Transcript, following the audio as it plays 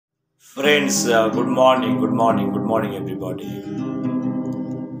Friends, good morning, everybody.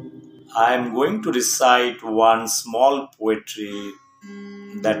 I am going to recite one small poetry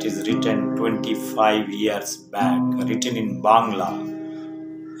that is written 25 years back, written in Bangla,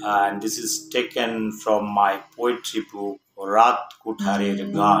 and this is taken from my poetry book, Rat Kutharer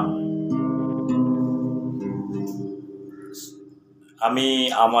Gan. আমি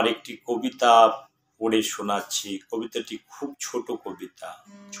আমার একটি কবিতা পড়ে শোনাচ্ছি। কবিতাটি খুব ছোট কবিতা।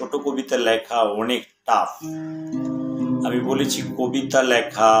 ছোট কবিতা লেখা অনেক টাফ। আমি বলেছি কবিতা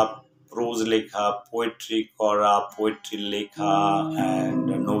লেখা, প্রোজ লেখা, পোয়েট্রি করা, পোয়েট্রি লেখা অ্যান্ড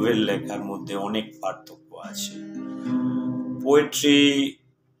নোভেল লেখার মধ্যে অনেক পার্থক্য আছে। Poetry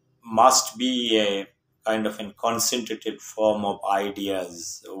must be a kind of a concentrated form of ideas.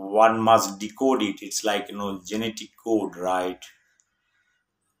 One must decode it. It's like, genetic code, right?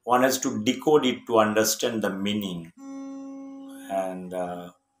 One has to decode it to understand the meaning. And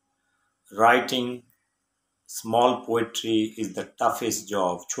writing small poetry is the toughest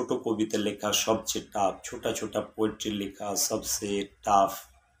job. छोटो कविता लिखा सबसे tough, छोटा छोटा poetry लिखा सबसे tough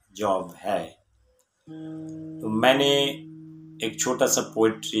job है। तो मैंने एक छोटा सा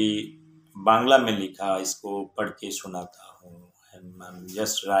पोएट्री बांग्ला में लिखा, इसको पढ़ के सुनाता हूँ। I'm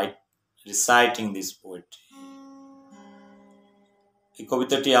just reciting this poetry. এই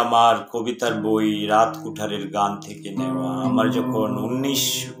কবিতাটি আমার কবিতার বই রাত কুঠারের গান থেকে নেওয়া। আমার যখন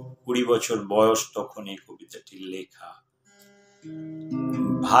 19-20 বছর বয়স তখন এই কবিতাটি লেখা।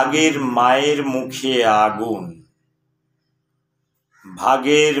 ভাগের মায়ের মুখে আগুন,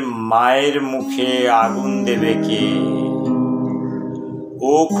 ভাগের মায়ের মুখে আগুন দেবে কে?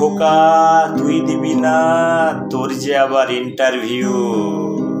 ও খোকা তুই দিবি না, তোর যে আবার ইন্টারভিউ।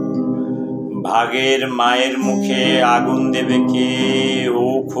 ভাগের মায়ের মুখে আগুন দেবে কে? ও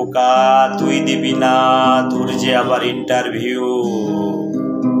খোকা তুই দিবি না, তোর যে আবার ইন্টারভিউ।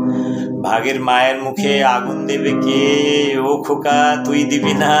 ভাগের মায়ের মুখে আগুন দেবে কে? ও খোকা তুই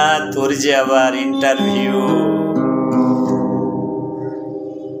দিবি না, তোর যে আবার interview.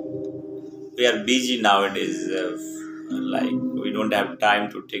 We are busy nowadays, like we don't have time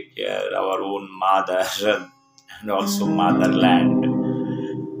to take care of our own mother and also motherland.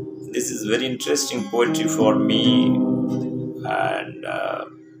 This is very interesting poetry for me, and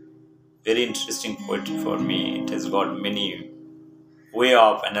very interesting poetry for me. It has got many way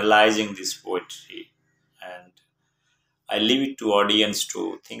of analyzing this poetry, and I leave it to audience to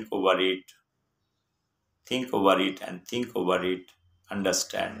think over it,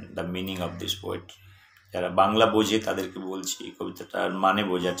 understand the meaning of this poetry. যারা বাংলা বোঝে তাদেরকে বলছি কবিতাটার মানে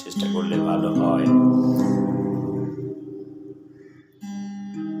বোঝার চেষ্টা করলে ভালো হয়।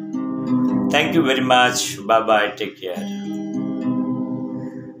 Thank you very much. Bye bye. Take care.